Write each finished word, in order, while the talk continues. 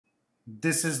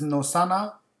This is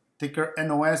Nosana, ticker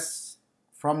NOS,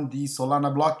 from the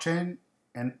Solana blockchain,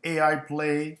 an AI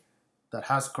play that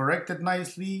has corrected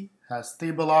nicely, has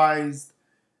stabilized,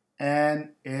 and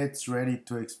it's ready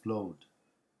to explode.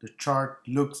 The chart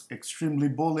looks extremely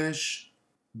bullish.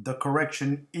 The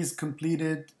correction is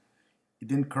completed. It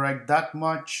didn't correct that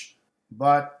much,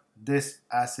 but this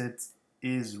asset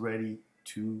is ready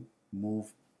to move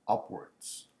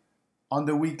upwards. On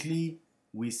the weekly,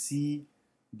 we see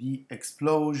the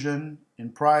explosion in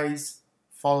price,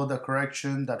 followed the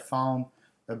correction that found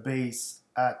a base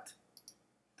at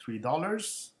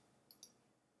 $3.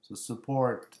 So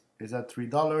support is at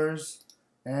 $3,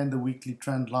 and the weekly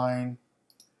trend line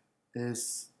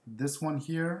is this one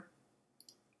here.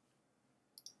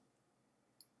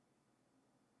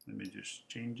 Let me just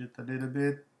change it a little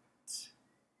bit.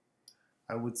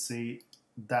 I would say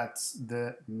that's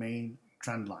the main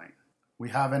trend line.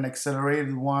 We have an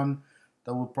accelerated one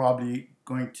that we're probably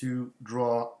going to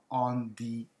draw on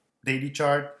the daily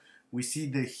chart. We see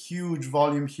the huge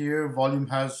volume here. Volume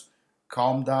has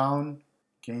calmed down,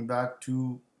 came back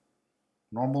to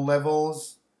normal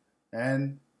levels,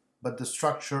 but the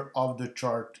structure of the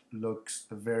chart looks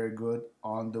very good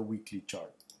on the weekly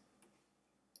chart.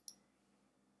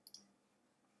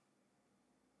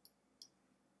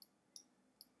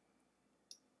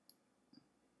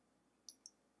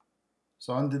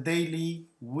 So on the daily,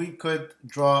 we could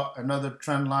draw another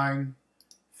trend line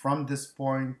from this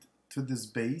point to this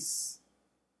base.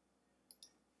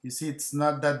 You see, it's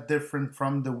not that different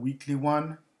from the weekly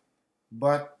one,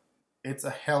 but it's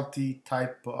a healthy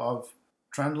type of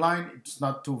trend line. It's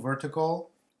not too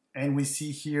vertical. And we see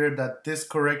here that this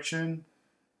correction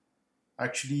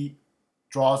actually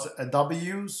draws a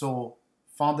W. So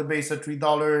found the base at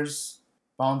 $3,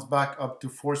 bounced back up to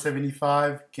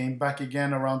 $4.75, came back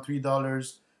again around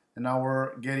 $3, and now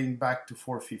we're getting back to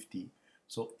 $4.50.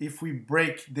 So if we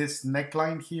break this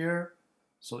neckline here,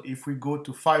 so if we go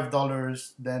to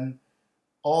 $5, then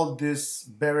all this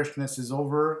bearishness is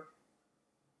over,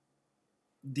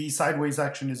 the sideways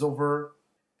action is over,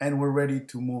 and we're ready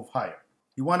to move higher.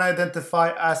 You want to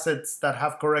identify assets that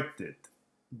have corrected,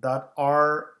 that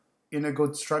are in a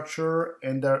good structure,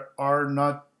 and that are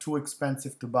not too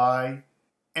expensive to buy,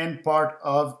 and part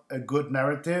of a good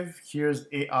narrative. Here's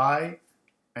AI,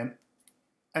 and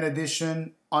in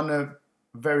addition, on a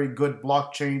very good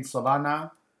blockchain,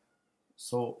 Solana.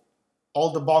 So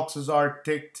all the boxes are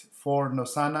ticked for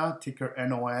Nosana, ticker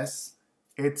NOS.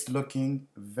 It's looking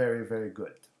very, very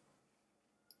good.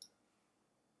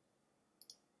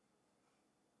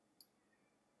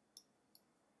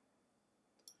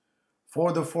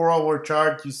 For the 4-hour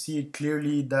chart, you see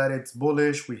clearly that it's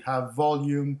bullish. We have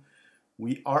volume.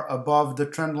 We are above the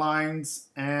trend lines,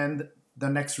 and the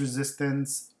next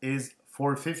resistance is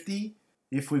 450.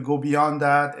 If we go beyond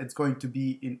that, it's going to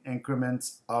be in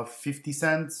increments of 50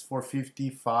 cents,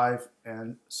 450, 5,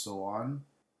 and so on.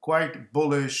 Quite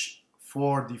bullish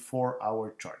for the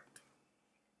 4-hour chart.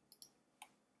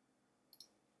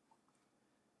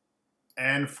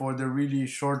 And for the really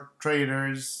short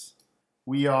traders,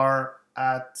 we are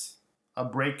at a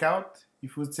breakout,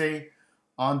 if you would say,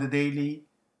 on the daily.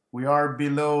 We are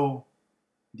below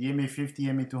the MA50,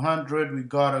 MA200. We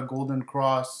got a golden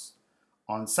cross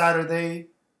on Saturday.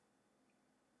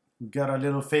 We got a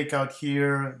little fake out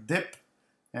here, dip,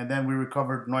 and then we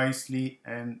recovered nicely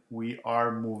and we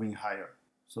are moving higher.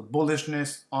 So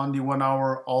bullishness on the 1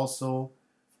 hour also.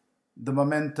 The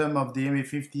momentum of the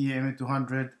MA50,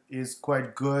 MA200 is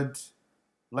quite good.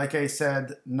 Like I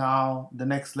said, now the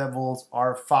next levels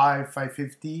are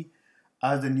 550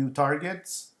 as the new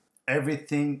targets.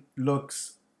 Everything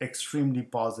looks extremely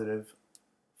positive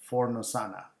for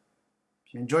Nosana.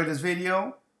 If you enjoyed this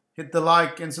video, hit the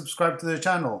like and subscribe to the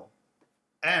channel.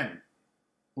 And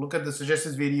look at the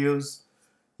suggested videos.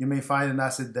 You may find an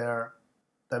asset there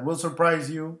that will surprise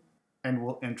you and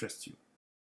will interest you.